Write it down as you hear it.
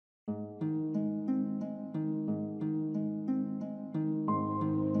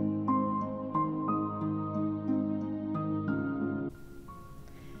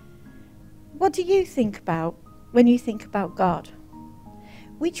What do you think about when you think about God?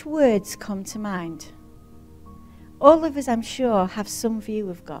 Which words come to mind? All of us, I'm sure, have some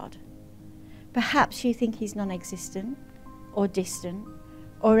view of God. Perhaps you think he's non-existent, or distant,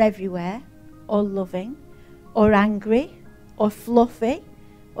 or everywhere, or loving, or angry, or fluffy,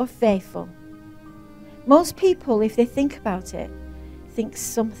 or faithful. Most people, if they think about it, think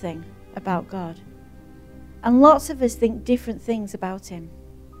something about God. And lots of us think different things about him.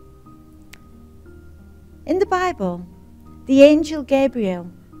 In the Bible, the angel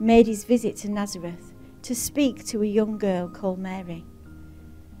Gabriel made his visit to Nazareth to speak to a young girl called Mary.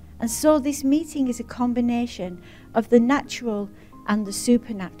 And so this meeting is a combination of the natural and the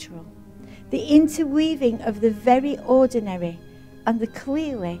supernatural, the interweaving of the very ordinary and the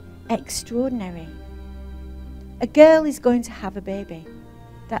clearly extraordinary. A girl is going to have a baby.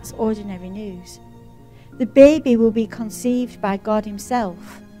 That's ordinary news. The baby will be conceived by God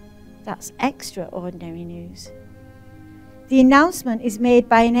himself. That's extraordinary news. The announcement is made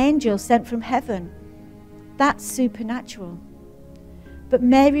by an angel sent from heaven. That's supernatural. But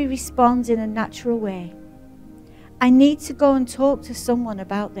Mary responds in a natural way. I need to go and talk to someone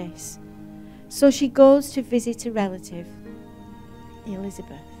about this. So she goes to visit a relative,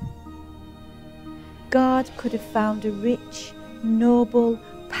 Elizabeth. God could have found a rich, noble,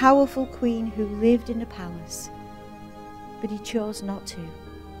 powerful queen who lived in a palace, but he chose not to.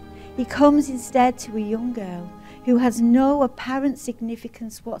 He comes instead to a young girl who has no apparent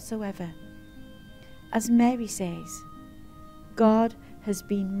significance whatsoever. As Mary says, God has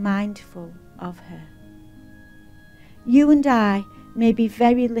been mindful of her. You and I may be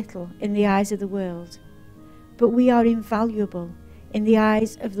very little in the eyes of the world, but we are invaluable in the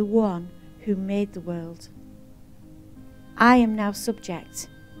eyes of the one who made the world. I am now subject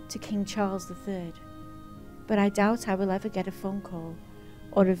to King Charles III, but I doubt I will ever get a phone call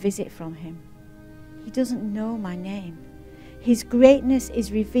or a visit from him. He doesn't know my name. His greatness is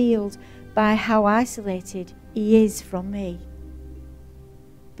revealed by how isolated he is from me.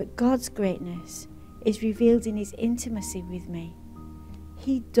 But God's greatness is revealed in his intimacy with me.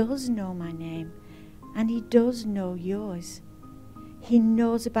 He does know my name, and he does know yours. He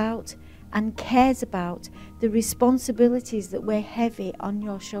knows about and cares about the responsibilities that weigh heavy on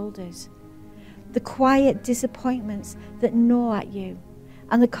your shoulders, the quiet disappointments that gnaw at you,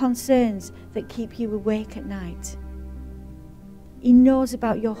 and the concerns that keep you awake at night. He knows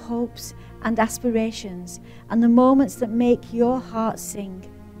about your hopes and aspirations and the moments that make your heart sing.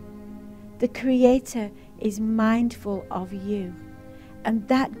 The Creator is mindful of you, and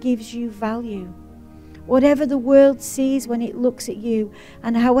that gives you value. Whatever the world sees when it looks at you,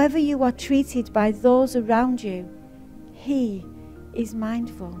 and however you are treated by those around you, he is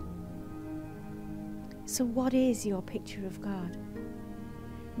mindful. So what is your picture of God?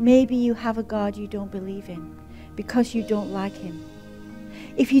 Maybe you have a God you don't believe in because you don't like him.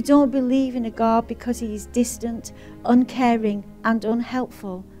 If you don't believe in a God because he is distant, uncaring, and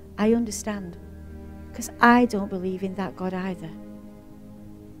unhelpful, I understand, because I don't believe in that God either.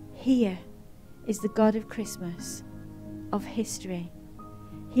 Here is the God of Christmas, of history.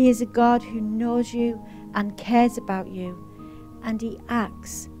 He is a God who knows you and cares about you, and he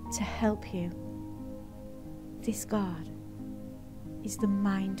acts to help you. This God is the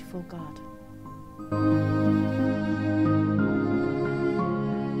mindful God.